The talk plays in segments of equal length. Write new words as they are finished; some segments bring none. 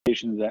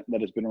that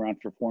has been around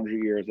for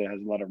 400 years. That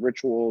has a lot of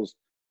rituals,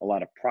 a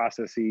lot of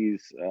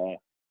processes,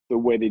 the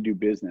way they do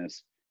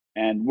business.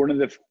 And one of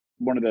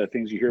the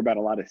things you hear about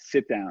a lot is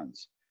sit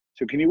downs.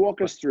 So can you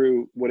walk us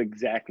through what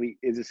exactly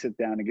is a sit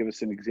down and give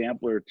us an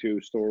example or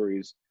two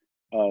stories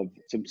of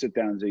some sit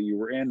downs that you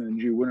were in, and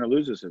did you win or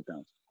lose the sit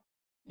downs?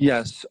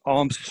 Yes.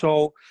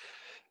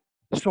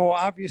 So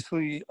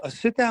obviously a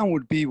sit down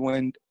would be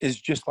when is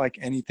just like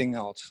anything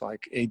else,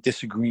 like a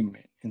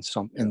disagreement in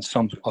some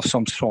of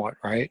some sort,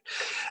 right?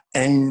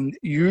 And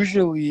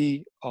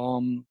usually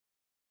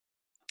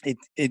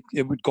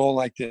it would go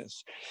like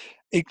this.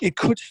 It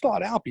could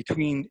start out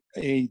between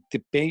a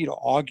debate or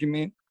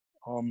argument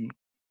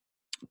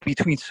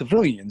between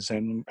civilians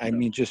and I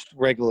mean just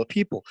regular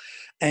people,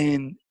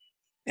 and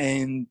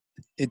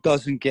it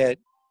doesn't get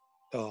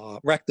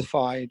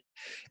rectified.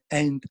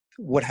 And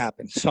what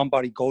happens?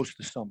 Somebody goes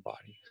to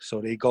somebody. So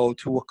they go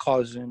to a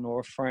cousin or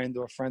a friend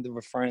of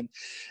a friend,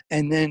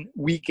 and then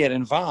we get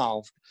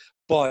involved.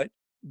 But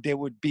there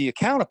would be a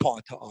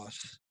counterpart to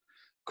us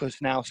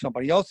because now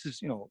somebody else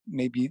is,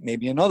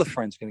 maybe another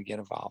friend's going to get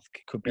involved.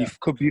 It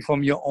could be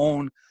from your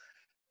own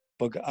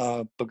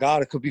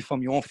bagada, could be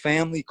from your own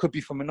family, could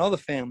be from another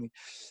family,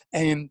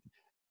 and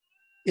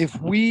if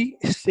we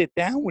sit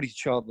down with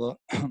each other,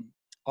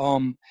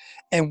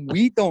 and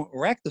we don't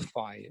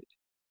rectify it,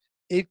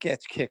 it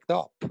gets kicked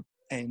up,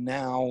 and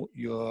now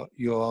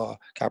your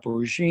capo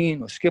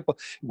regime or skipper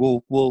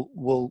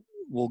will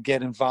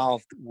get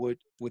involved with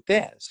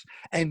theirs,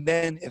 and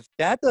then if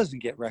that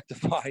doesn't get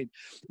rectified,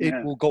 it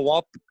will go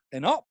up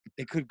and up.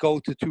 It could go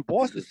to two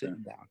bosses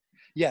sitting down.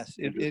 Yes,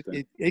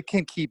 it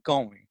can keep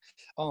going.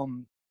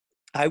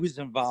 I was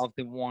involved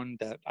in one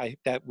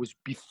that was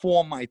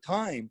before my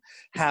time.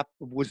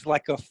 Was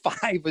like a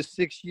 5 or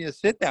 6 year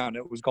sit down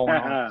that was going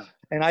on,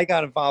 and I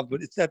got involved.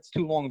 But that's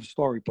too long of a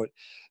story. But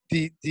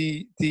the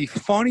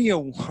funnier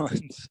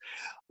ones,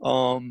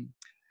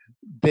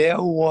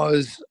 there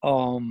was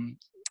I'll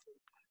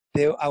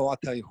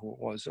tell you who it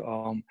was.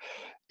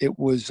 It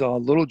was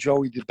little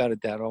Joey Di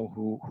Benedetto,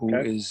 who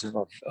is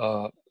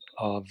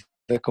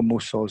Vicar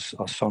Musso's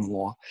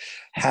son-in-law,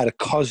 had a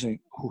cousin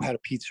who had a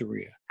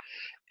pizzeria.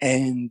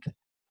 And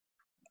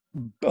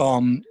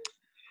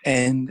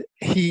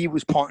he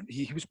was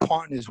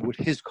partners with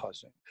his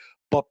cousin,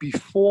 but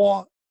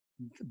before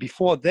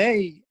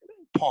they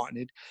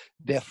partnered,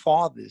 their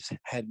fathers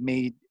had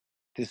made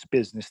this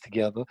business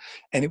together,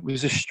 and it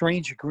was a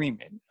strange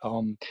agreement.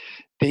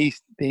 They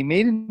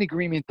made an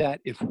agreement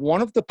that if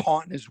one of the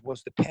partners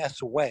was to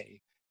pass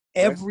away,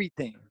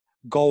 everything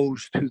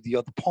goes to the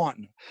other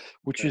partner,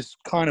 which is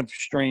kind of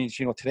strange.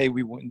 Today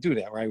we wouldn't do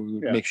that, right? We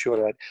would make sure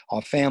that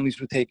our families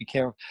were taken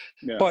care of.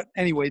 But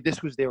anyway,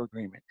 this was their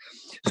agreement.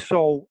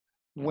 So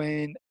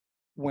when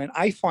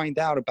I find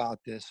out about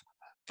this,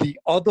 the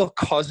other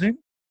cousin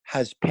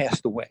has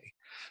passed away.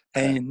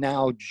 And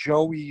now it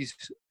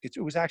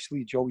was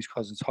actually Joey's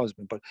cousin's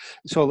husband, but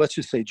so let's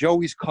just say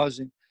Joey's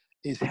cousin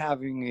is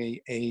having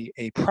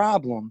a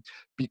problem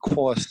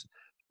because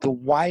the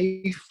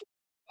wife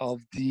of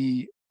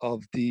the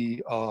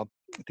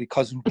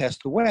cousin who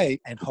passed away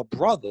and her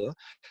brother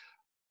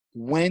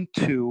went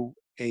to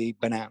a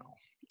banana,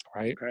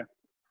 right? Okay.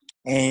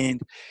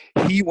 And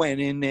he went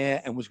in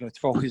there and was going to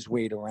throw his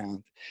weight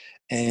around.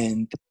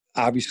 And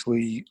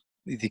obviously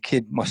the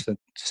kid must have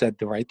said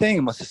the right thing.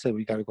 He must have said,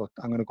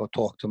 I'm going to go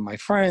talk to my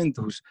friend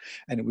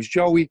and it was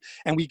Joey.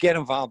 And we get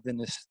involved in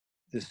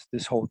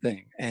this whole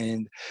thing.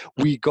 And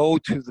we go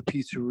to the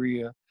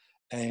pizzeria,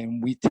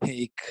 and we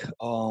take, it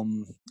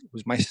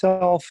was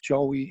myself,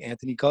 Joey,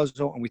 Anthony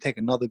Guzzo, and we take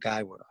another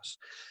guy with us.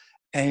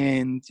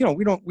 And,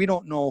 we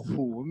don't know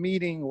who we're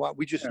meeting, what,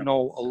 we just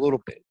know a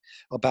little bit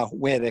about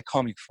where they're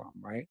coming from,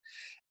 right?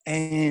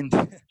 And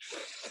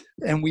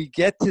we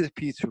get to the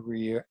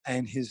pizzeria,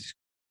 and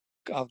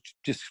I'll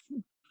just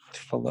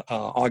for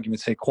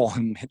argument's sake, call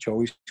him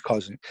Joey's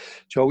cousin.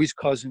 Joey's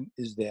cousin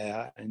is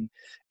there,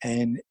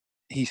 and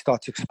he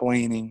starts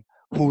explaining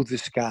who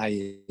this guy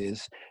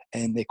is,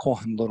 and they call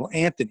him Little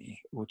Anthony,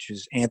 which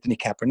is Anthony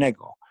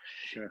Capernegro,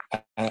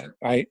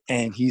 right?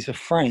 And he's a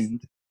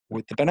friend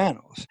with the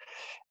Bananos,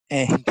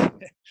 and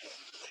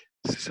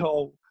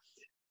so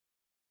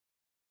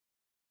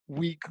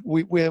we're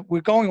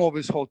going over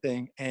this whole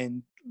thing,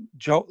 and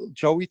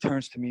Joey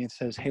turns to me and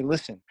says, "Hey,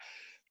 listen,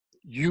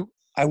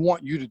 I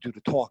want you to do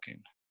the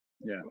talking."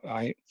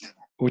 Right,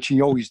 which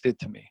he always did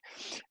to me.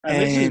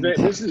 And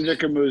this is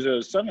Vicar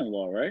Muzzo's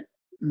son-in-law, right?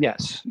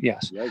 Yes.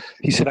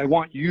 He said, "I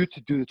want you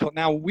to do the talk."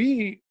 Now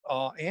we,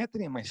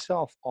 Anthony and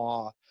myself,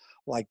 are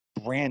like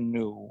brand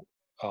new.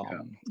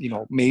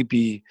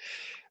 Maybe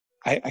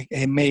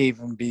it may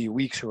even be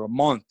weeks or a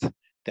month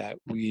that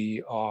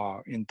we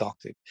are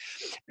inducted,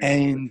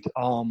 and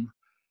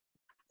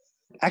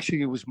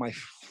actually, it was my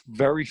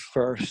very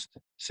first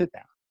sit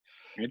down.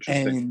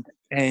 Interesting.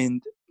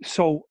 And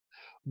so,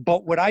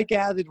 but what I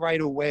gathered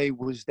right away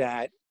was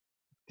that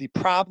the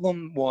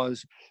problem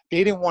was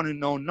they didn't want to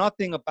know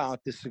nothing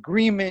about this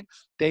agreement.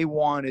 They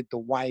wanted the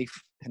wife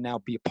to now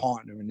be a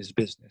partner in this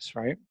business,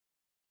 right?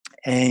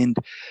 And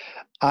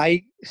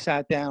I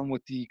sat down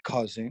with the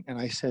cousin and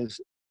I says,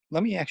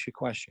 let me ask you a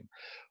question.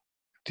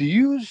 Do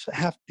you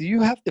have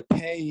to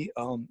pay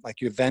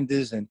like your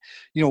vendors, and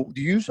do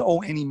you owe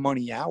any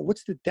money out?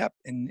 What's the debt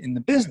in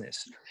the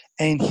business?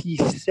 And he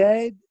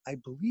said, I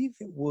believe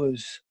it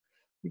was,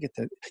 we get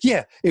that.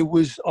 Yeah, it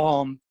was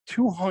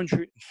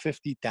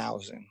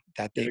 250,000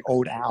 that they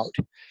owed out.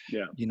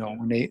 Yeah.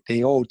 When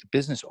they owed, the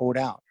business owed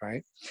out,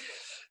 right?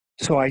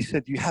 So I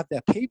said, do you have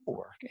that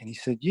paperwork? And he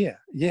said, yeah.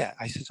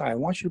 I said, all right, I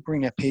want you to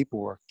bring that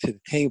paperwork to the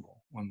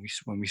table when we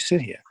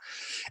sit here.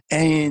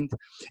 And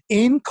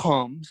in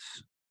comes,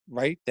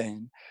 right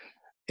then,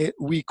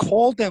 we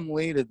called them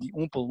later the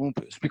Oompa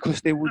Loompas,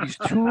 because they were these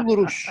two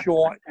little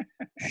short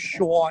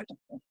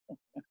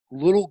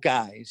little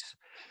guys.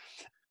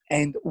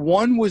 And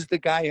one was the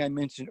guy I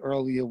mentioned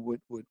earlier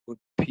with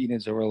Pete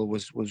Azzarello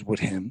was with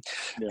him.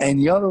 Yeah. And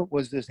the other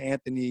was this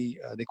Anthony,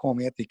 they call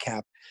him Anthony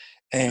Cap.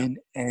 And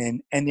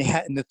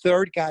the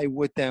third guy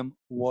with them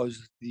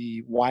was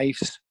the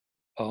wife's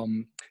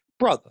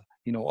brother,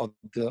 of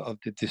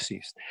the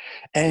deceased.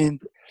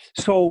 And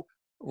so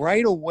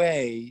right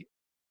away,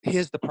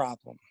 here's the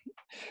problem.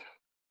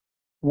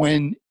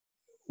 When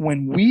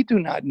we do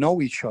not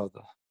know each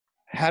other,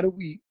 how do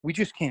we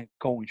just can't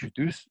go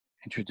introduce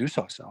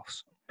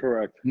ourselves.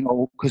 Correct.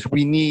 Because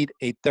we need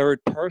a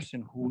third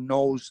person who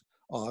knows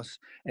us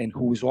and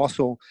who is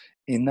also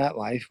in that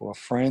life, or a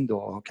friend,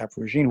 or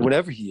Caporegine,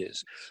 whatever he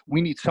is.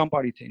 We need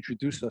somebody to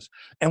introduce us,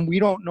 and we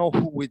don't know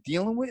who we're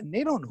dealing with, and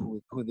they don't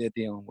know who they're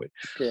dealing with.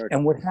 Correct.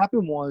 And what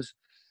happened was,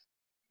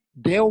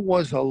 there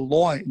was a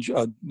lawyer.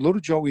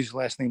 Little Joey's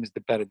last name is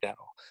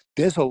DiBenedetto.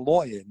 There's a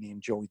lawyer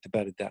named Joey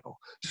DiBenedetto.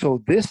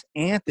 So this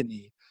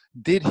Anthony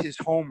did his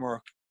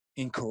homework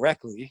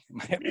incorrectly,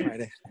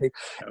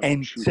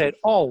 and said,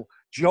 "Oh,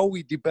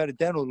 Joey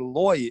DiBenedetto, the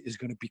lawyer, is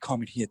going to be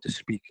coming here to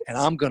speak, and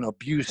I'm going to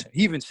abuse him."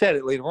 He even said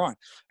it later on.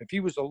 If he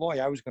was a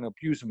lawyer, I was going to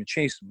abuse him and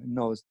chase him and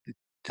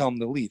tell him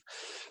to leave.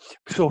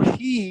 So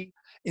he,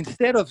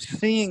 instead of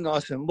seeing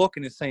us and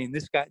looking and saying,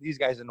 these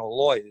guys are no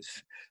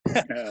lawyers,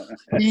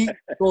 he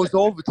goes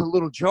over to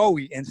little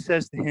Joey and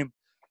says to him,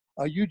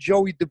 "Are you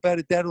Joey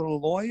DiBenedetto, the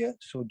lawyer?"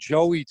 So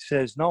Joey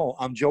says, "No,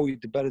 I'm Joey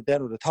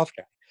DiBenedetto, the tough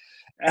guy."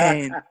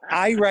 And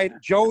I write,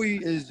 Joey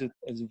is a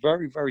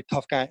very, very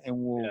tough guy, and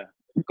will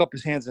pick up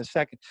his hands in a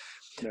second.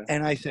 Yeah.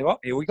 And I say, "Oh,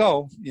 here we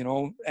go,"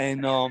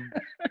 and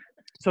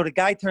so the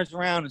guy turns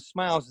around and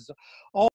smiles and says, "Oh."